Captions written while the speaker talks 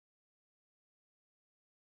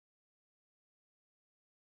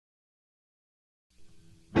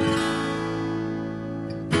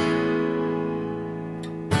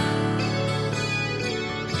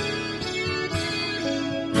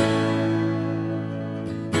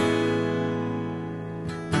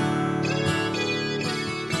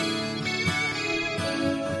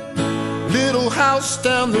house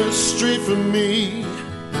down the street from me.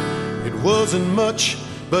 It wasn't much,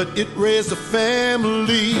 but it raised a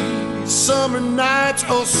family. Summer nights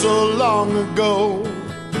oh so long ago,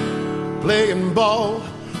 playing ball,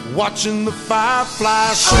 watching the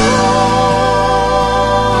fireflies show.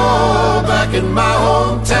 Oh, back in my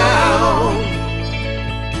hometown.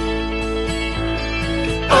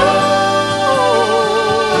 Oh,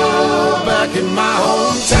 back in my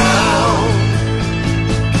hometown.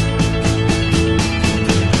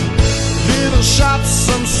 Little shops,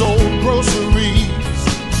 some sold groceries,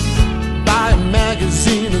 buy a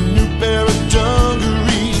magazine, a new pair of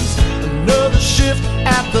dungarees, another shift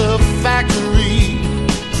at the factory.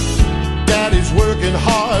 Daddy's working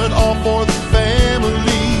hard, all for the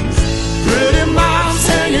families. Pretty moms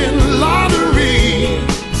hanging lottery,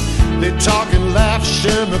 they talk and laugh,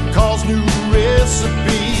 share McCall's new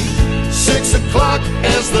recipe. 6 o'clock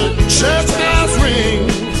as the church bells ring,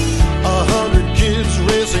 100 kids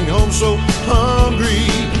racing home so hungry.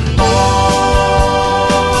 Oh,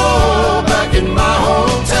 back in my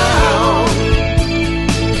hometown.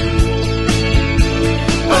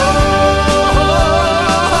 Oh,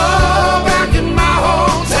 back in my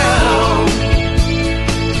hometown.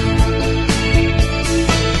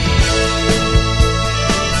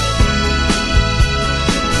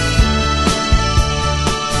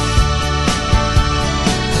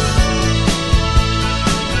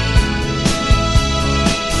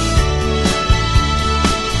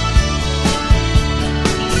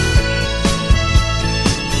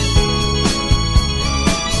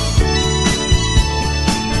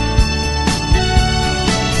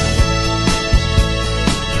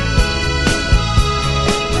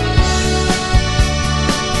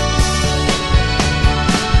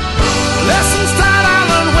 Lessons taught I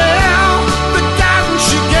learned well, the guidance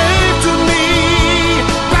she gave to me.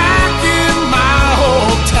 Back in my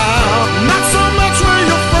hometown, not so much where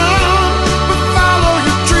you're from, but follow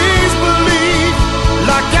your dreams, believe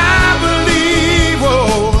like I believe.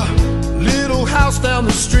 Oh, little house down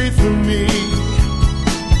the street from me.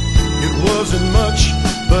 It wasn't much,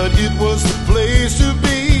 but it was the place to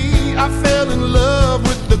be. I fell in love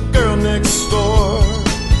with the girl next door,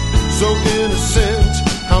 so innocent,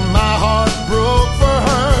 how my heart broke for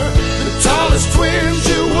her. The tallest twins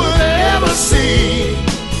you would ever see,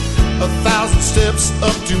 1,000 steps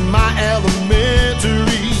up to my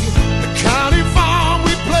elementary. The county farm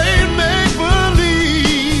we played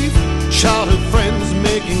make-believe, childhood friends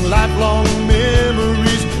making lifelong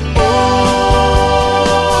memories. Oh,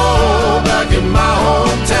 back in my home.